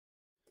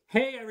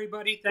Hey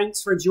everybody,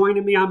 thanks for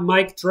joining me. I'm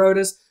Mike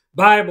Drodas,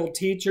 Bible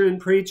teacher and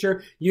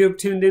preacher. You have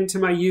tuned into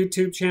my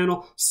YouTube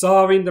channel,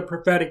 Solving the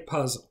Prophetic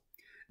Puzzle.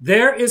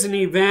 There is an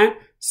event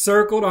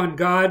circled on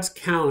God's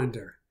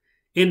calendar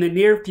in the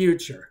near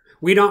future.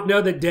 We don't know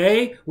the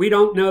day, we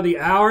don't know the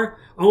hour,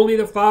 only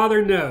the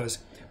Father knows.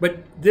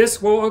 But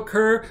this will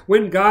occur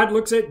when God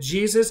looks at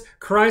Jesus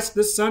Christ,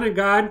 the Son of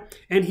God,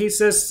 and he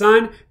says,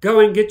 "Son, go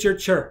and get your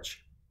church."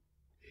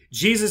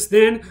 Jesus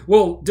then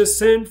will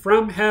descend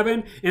from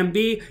heaven and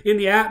be in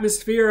the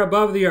atmosphere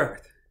above the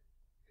earth.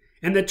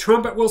 And the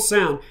trumpet will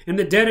sound, and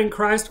the dead in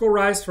Christ will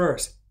rise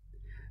first.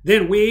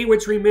 Then we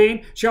which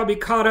remain shall be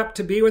caught up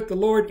to be with the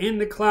Lord in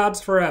the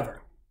clouds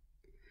forever.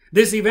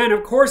 This event,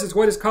 of course, is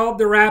what is called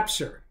the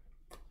rapture.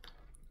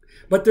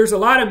 But there's a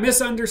lot of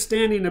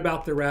misunderstanding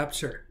about the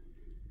rapture.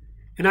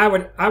 And I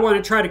want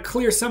to try to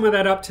clear some of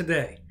that up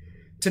today.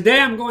 Today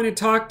I'm going to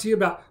talk to you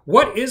about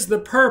what is the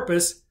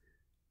purpose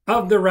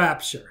of the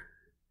rapture.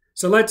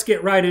 So let's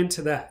get right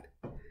into that.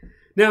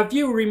 Now, if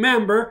you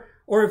remember,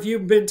 or if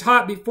you've been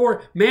taught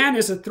before, man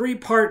is a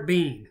three-part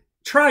being,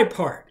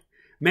 tripart.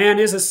 Man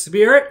is a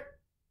spirit,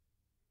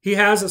 he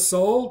has a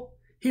soul,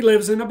 he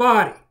lives in a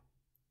body.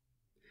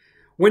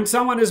 When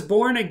someone is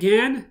born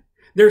again,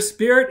 their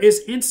spirit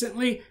is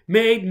instantly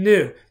made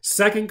new.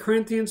 2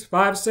 Corinthians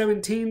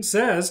 5:17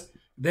 says,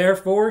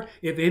 "Therefore,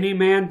 if any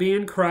man be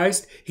in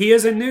Christ, he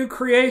is a new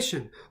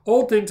creation.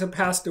 Old things have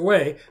passed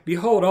away.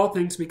 Behold, all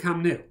things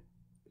become new."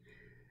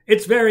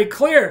 It's very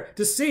clear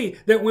to see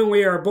that when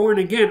we are born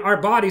again,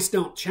 our bodies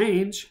don't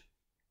change.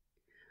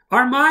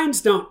 Our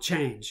minds don't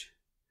change.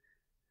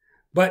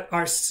 But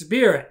our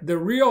spirit, the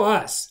real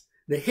us,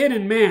 the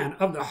hidden man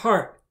of the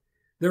heart,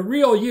 the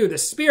real you, the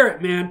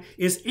spirit man,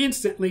 is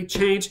instantly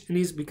changed and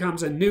he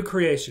becomes a new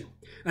creation,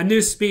 a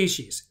new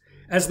species,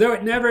 as though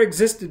it never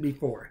existed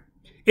before.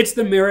 It's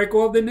the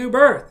miracle of the new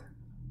birth.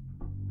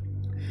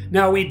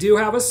 Now, we do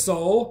have a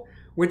soul,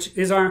 which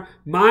is our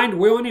mind,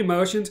 will, and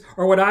emotions,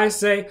 or what I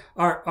say,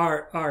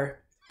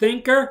 our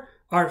thinker,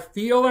 our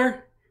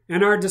feeler,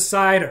 and our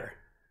decider.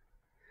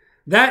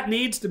 That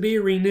needs to be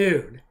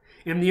renewed.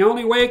 And the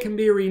only way it can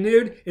be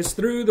renewed is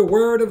through the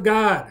Word of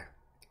God.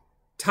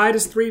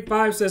 Titus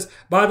 3:5 says,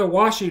 "By the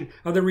washing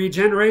of the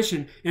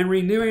regeneration and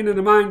renewing of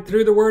the mind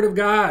through the Word of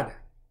God."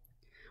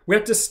 We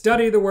have to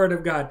study the Word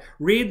of God,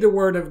 read the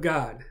Word of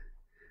God,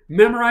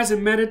 memorize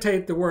and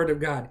meditate the Word of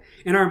God,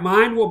 and our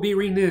mind will be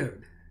renewed.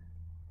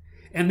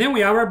 And then we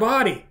have our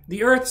body,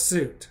 the earth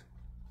suit.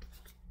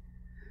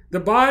 The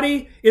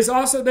body is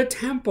also the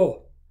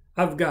temple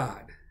of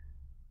God.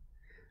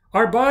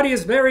 Our body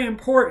is very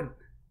important.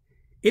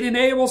 It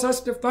enables us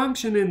to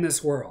function in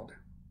this world.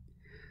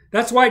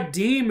 That's why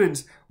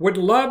demons would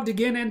love to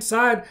get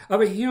inside of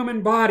a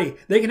human body.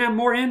 They can have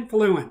more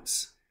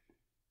influence.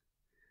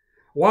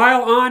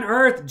 While on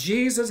earth,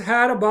 Jesus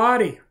had a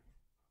body.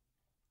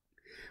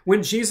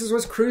 When Jesus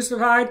was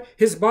crucified,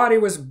 his body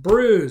was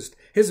bruised.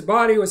 His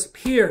body was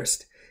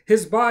pierced.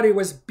 His body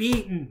was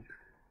beaten.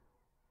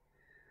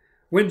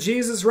 When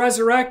Jesus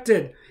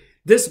resurrected,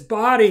 this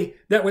body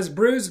that was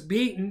bruised,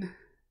 beaten,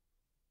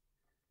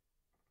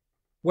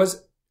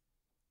 was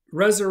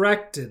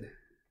resurrected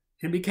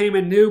and became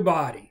a new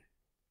body.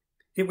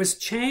 It was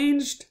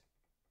changed,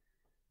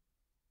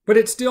 but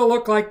it still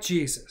looked like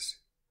Jesus.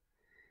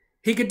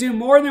 He could do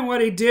more than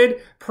what he did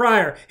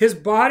prior. His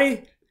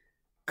body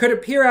could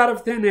appear out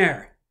of thin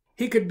air.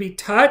 He could be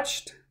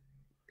touched.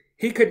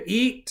 He could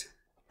eat.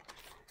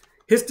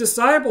 His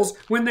disciples,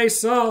 when they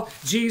saw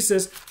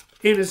Jesus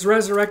in his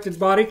resurrected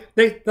body,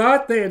 they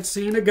thought they had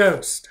seen a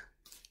ghost.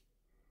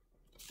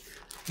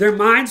 Their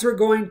minds were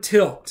going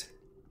tilt.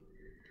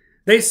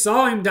 They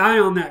saw him die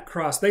on that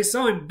cross. They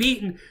saw him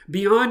beaten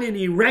beyond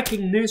any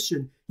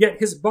recognition. Yet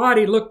his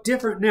body looked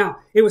different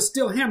now. It was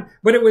still him,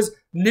 but it was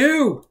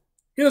new.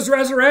 It was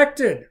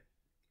resurrected.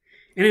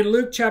 And in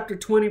Luke chapter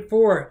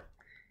 24,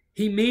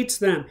 he meets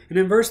them. And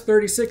in verse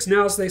 36,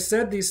 "Now as they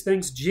said these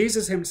things,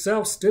 Jesus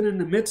himself stood in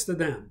the midst of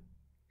them.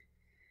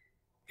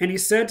 And he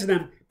said to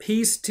them,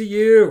 'Peace to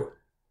you.'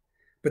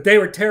 But they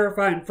were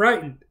terrified and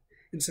frightened,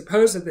 and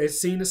supposed that they had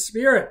seen a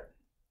spirit.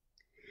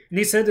 And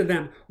he said to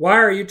them, 'Why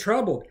are you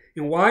troubled?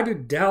 And why do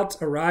doubts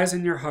arise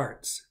in your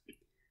hearts?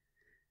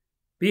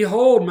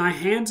 Behold my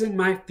hands and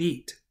my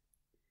feet,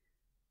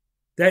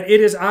 that it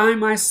is I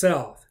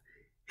myself.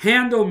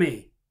 Handle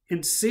me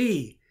and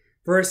see,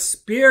 for a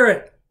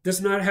spirit does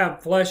not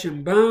have flesh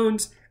and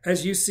bones,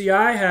 as you see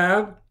I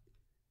have.'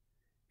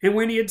 And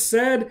when he had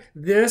said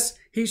this,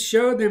 he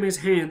showed them his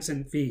hands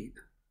and feet.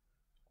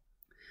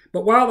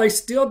 But while they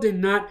still did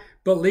not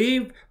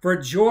believe for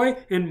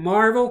joy and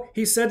marvel,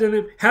 he said to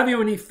them, 'Have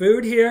you any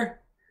food here?'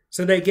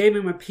 So they gave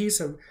him a piece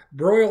of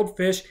broiled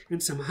fish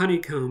and some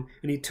honeycomb,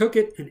 and he took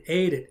it and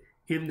ate it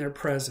in their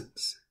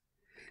presence."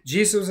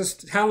 Jesus was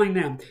telling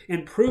them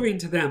and proving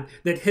to them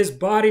that his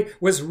body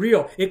was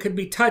real. It could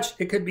be touched.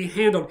 It could be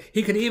handled.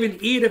 He could even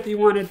eat if he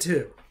wanted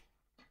to.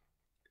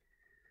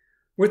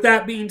 With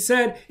that being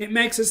said, it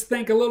makes us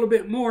think a little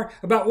bit more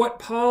about what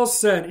Paul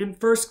said in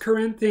 1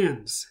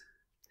 Corinthians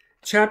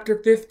chapter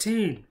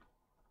 15.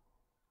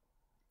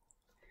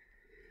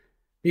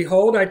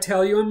 Behold, I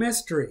tell you a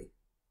mystery.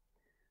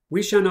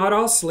 We shall not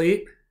all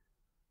sleep,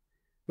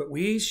 but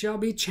we shall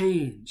be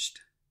changed.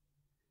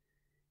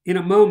 In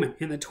a moment,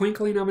 in the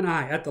twinkling of an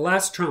eye, at the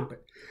last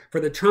trumpet. For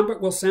the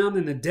trumpet will sound,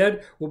 and the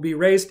dead will be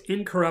raised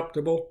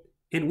incorruptible,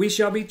 and we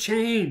shall be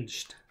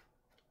changed.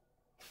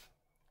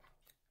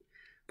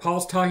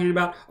 Paul's talking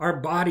about our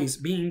bodies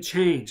being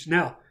changed.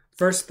 Now,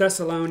 1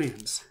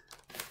 Thessalonians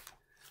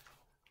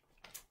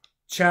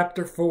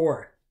chapter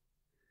 4.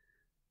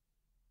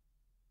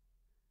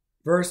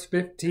 Verse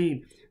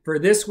 15, for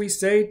this we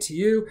say to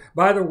you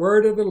by the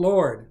word of the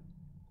Lord,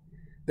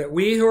 that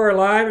we who are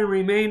alive and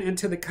remain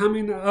unto the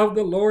coming of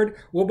the Lord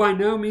will by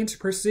no means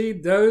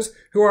precede those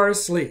who are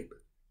asleep.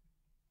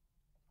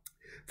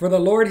 For the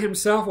Lord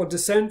himself will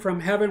descend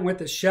from heaven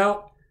with a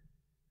shout,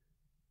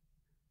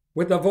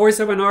 with the voice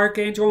of an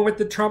archangel, and with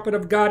the trumpet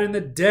of God, and the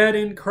dead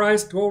in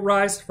Christ will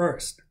rise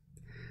first.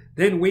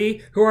 Then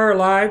we who are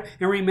alive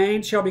and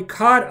remain shall be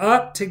caught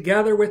up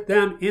together with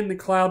them in the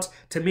clouds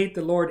to meet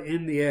the Lord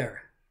in the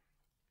air.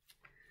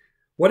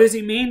 What does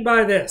he mean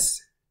by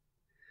this?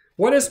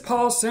 What is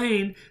Paul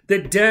saying? The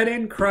dead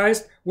in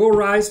Christ will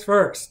rise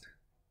first.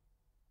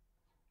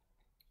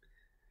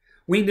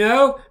 We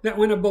know that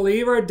when a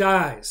believer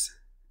dies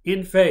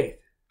in faith,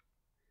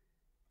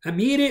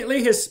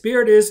 immediately his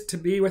spirit is to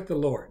be with the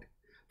Lord.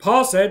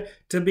 Paul said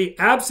to be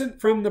absent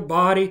from the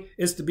body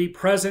is to be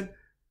present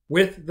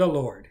with the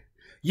Lord.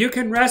 You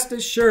can rest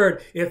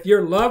assured if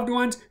your loved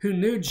ones who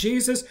knew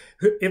Jesus,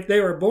 if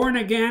they were born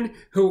again,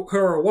 who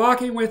are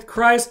walking with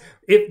Christ,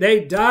 if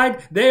they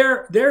died,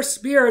 their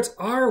spirits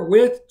are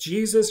with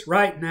Jesus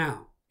right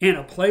now in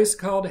a place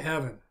called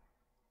heaven.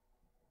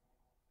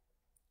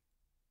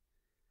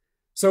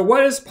 So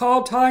what is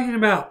Paul talking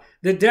about?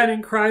 The dead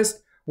in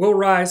Christ will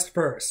rise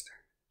first.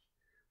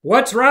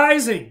 What's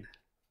rising?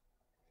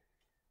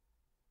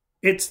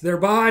 It's their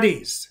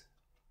bodies.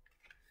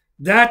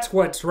 That's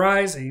what's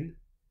rising.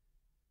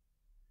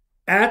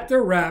 At the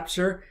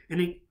rapture, an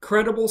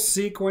incredible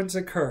sequence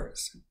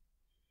occurs.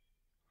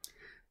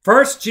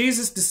 First,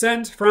 Jesus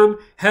descends from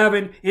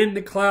heaven in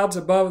the clouds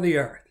above the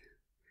earth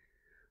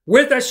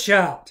with a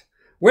shout,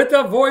 with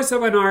the voice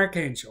of an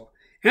archangel,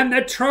 and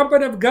the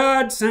trumpet of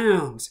God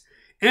sounds,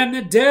 and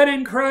the dead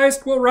in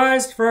Christ will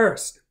rise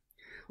first.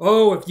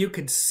 Oh, if you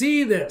could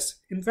see this.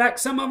 In fact,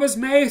 some of us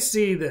may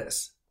see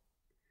this.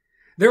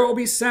 There will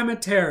be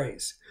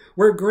cemeteries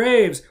where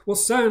graves will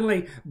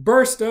suddenly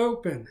burst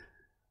open,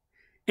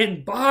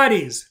 and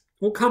bodies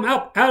will come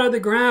up out of the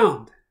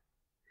ground.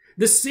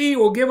 The sea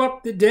will give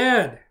up the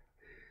dead.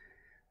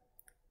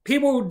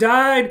 People who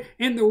died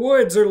in the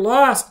woods or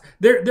lost,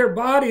 their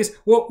bodies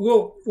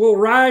will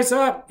rise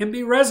up and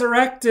be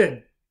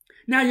resurrected.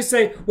 Now you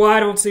say, well, I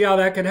don't see how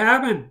that could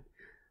happen.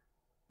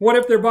 What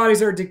if their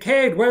bodies are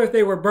decayed? What if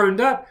they were burned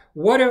up?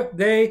 What if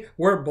they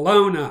were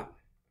blown up?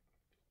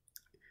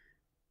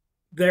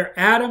 Their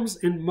atoms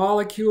and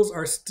molecules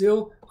are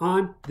still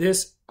on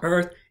this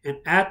earth, and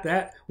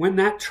when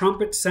that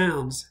trumpet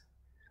sounds,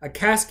 a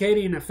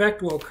cascading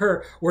effect will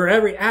occur where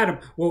every atom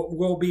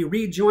will be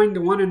rejoined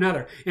to one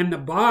another, and the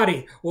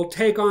body will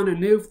take on a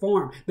new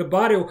form. The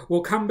body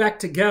will come back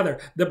together.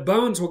 The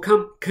bones will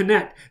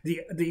connect.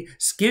 The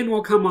skin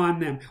will come on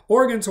them.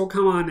 Organs will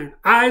come on them.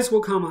 Eyes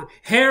will come on.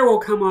 Hair will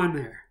come on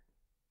there.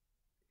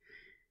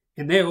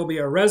 And they will be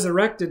a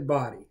resurrected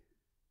body.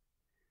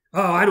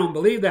 Oh, I don't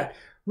believe that.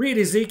 Read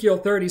Ezekiel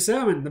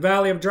 37, the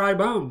valley of dry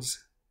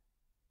bones.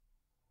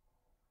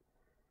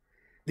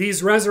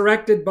 These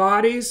resurrected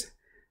bodies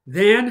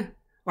then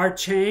are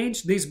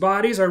changed. These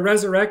bodies are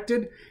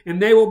resurrected,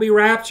 and they will be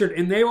raptured,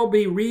 and they will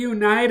be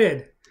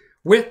reunited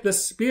with the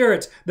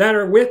spirits that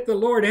are with the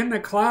Lord in the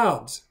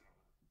clouds.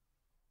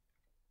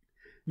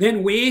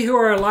 Then we who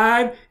are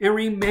alive and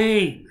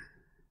remain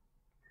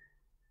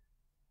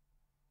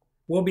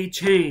will be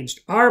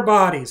changed. Our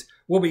bodies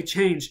will be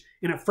changed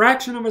in a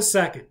fraction of a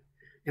second.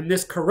 And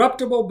this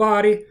corruptible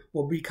body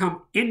will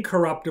become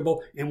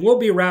incorruptible, and we'll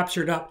be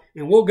raptured up,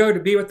 and we'll go to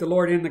be with the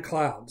Lord in the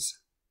clouds.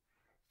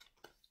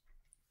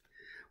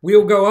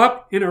 We'll go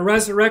up in a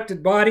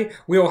resurrected body.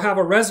 We will have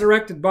a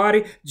resurrected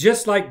body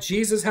just like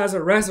Jesus has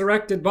a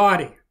resurrected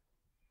body.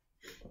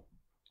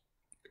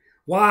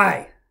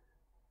 Why?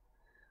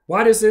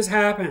 Why does this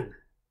happen?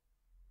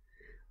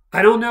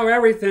 I don't know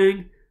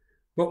everything,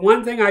 but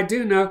one thing I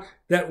do know,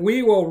 that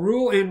we will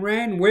rule and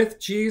reign with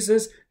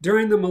Jesus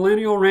during the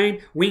millennial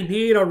reign. We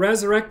need a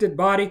resurrected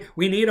body.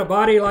 We need a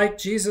body like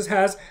Jesus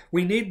has.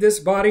 We need this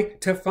body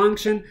to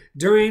function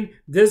during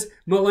this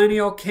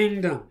millennial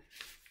kingdom.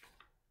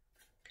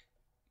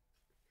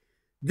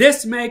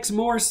 This makes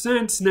more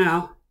sense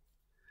now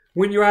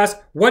when you ask,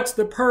 what's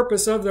the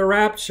purpose of the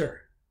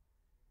rapture?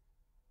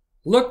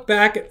 Look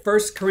back at 1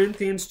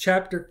 Corinthians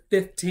chapter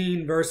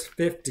 15, verse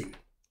 50.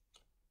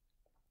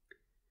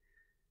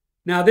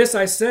 Now this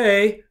I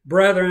say,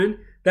 brethren,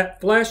 that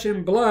flesh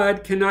and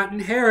blood cannot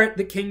inherit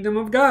the kingdom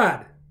of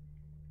God,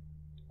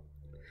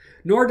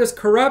 nor does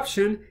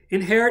corruption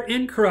inherit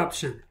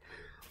incorruption.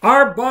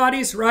 Our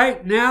bodies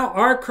right now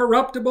are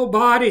corruptible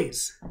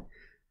bodies.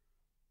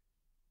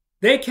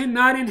 They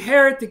cannot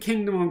inherit the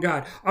kingdom of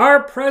God.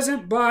 Our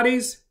present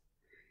bodies,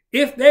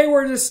 if they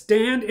were to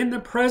stand in the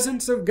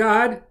presence of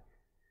God,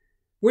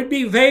 would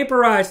be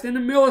vaporized in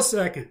a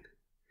millisecond.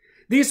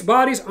 These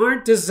bodies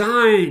aren't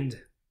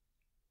designed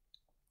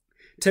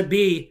to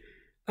be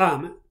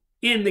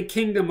in the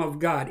kingdom of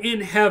God,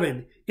 in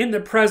heaven, in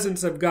the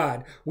presence of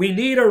God. We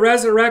need a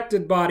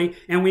resurrected body,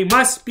 and we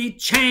must be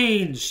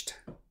changed.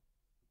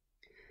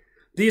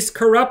 This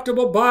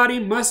corruptible body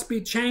must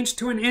be changed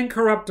to an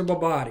incorruptible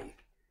body.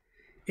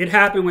 It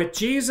happened with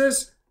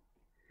Jesus.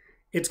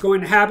 It's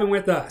going to happen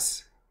with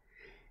us.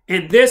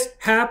 And this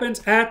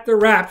happens at the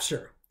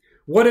rapture.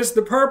 What is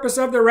the purpose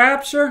of the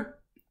rapture?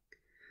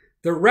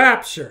 The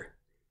rapture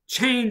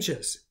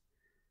changes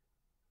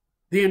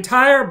the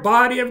entire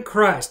body of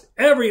Christ.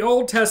 Every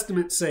Old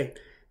Testament saint,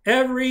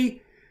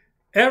 every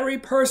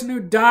person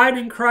who died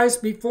in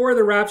Christ before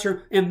the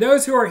rapture, and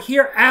those who are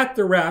here at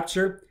the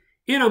rapture,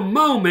 in a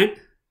moment,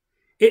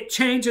 it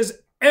changes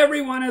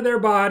every one of their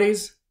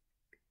bodies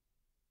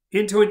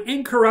into an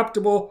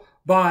incorruptible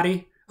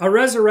body, a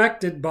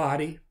resurrected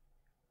body,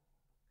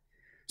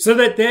 so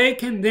that they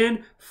can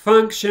then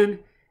function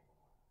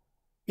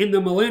in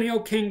the millennial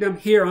kingdom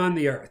here on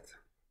the earth,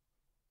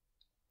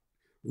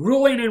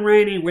 ruling and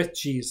reigning with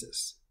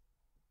Jesus.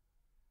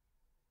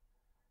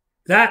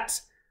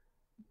 That's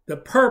the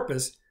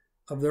purpose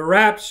of the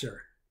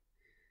rapture,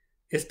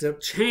 is to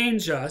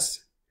change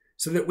us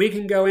so that we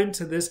can go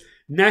into this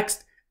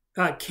next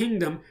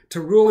kingdom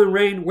to rule and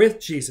reign with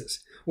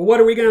Jesus. Well,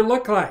 what are we going to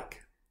look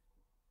like?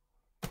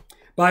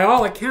 By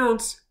all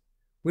accounts,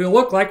 we'll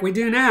look like we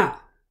do now.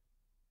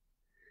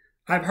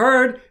 I've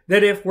heard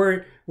that if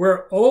we're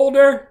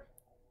older,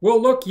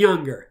 we'll look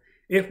younger.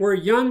 If we're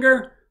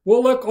younger,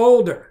 we'll look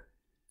older.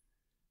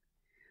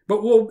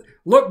 But we'll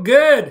look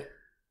good.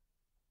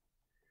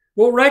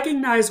 We'll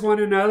recognize one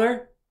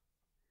another.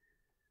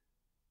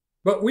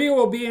 But we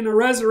will be in a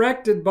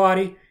resurrected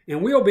body,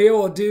 and we'll be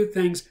able to do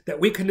things that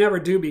we could never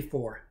do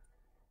before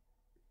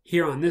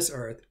here on this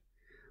earth,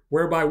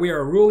 whereby we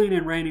are ruling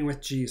and reigning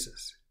with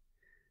Jesus.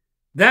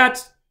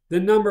 That's the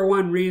number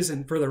one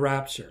reason for the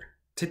rapture,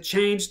 to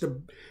change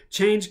the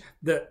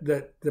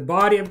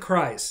body of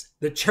Christ,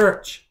 the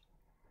church,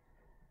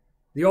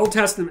 the Old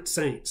Testament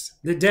saints,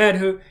 the dead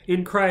who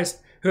in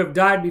Christ who have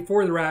died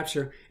before the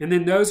rapture, and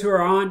then those who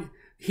are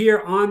here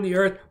on the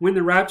earth when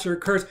the rapture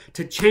occurs,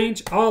 to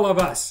change all of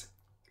us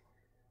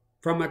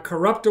from a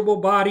corruptible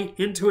body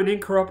into an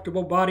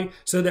incorruptible body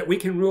so that we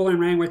can rule and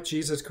reign with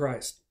Jesus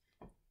Christ.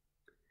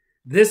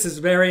 This is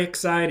very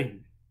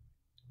exciting.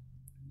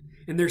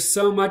 And there's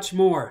so much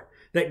more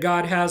that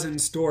God has in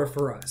store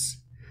for us.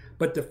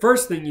 But the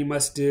first thing you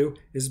must do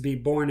is be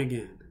born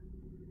again.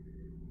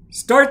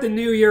 Start the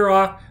new year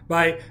off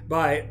by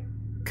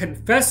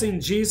confessing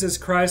Jesus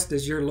Christ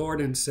as your Lord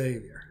and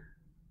Savior.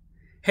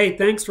 Hey,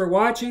 thanks for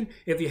watching.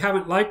 If you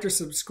haven't liked or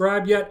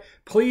subscribed yet,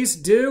 please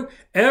do.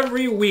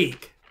 Every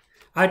week,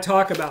 I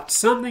talk about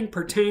something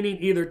pertaining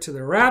either to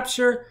the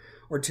rapture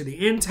or to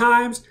the end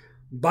times,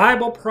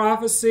 Bible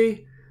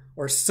prophecy,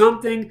 or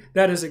something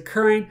that is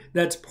occurring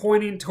that's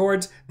pointing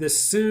towards the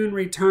soon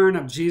return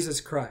of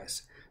Jesus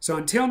Christ. So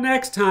until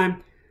next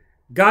time,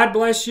 God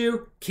bless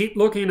you. Keep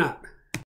looking up.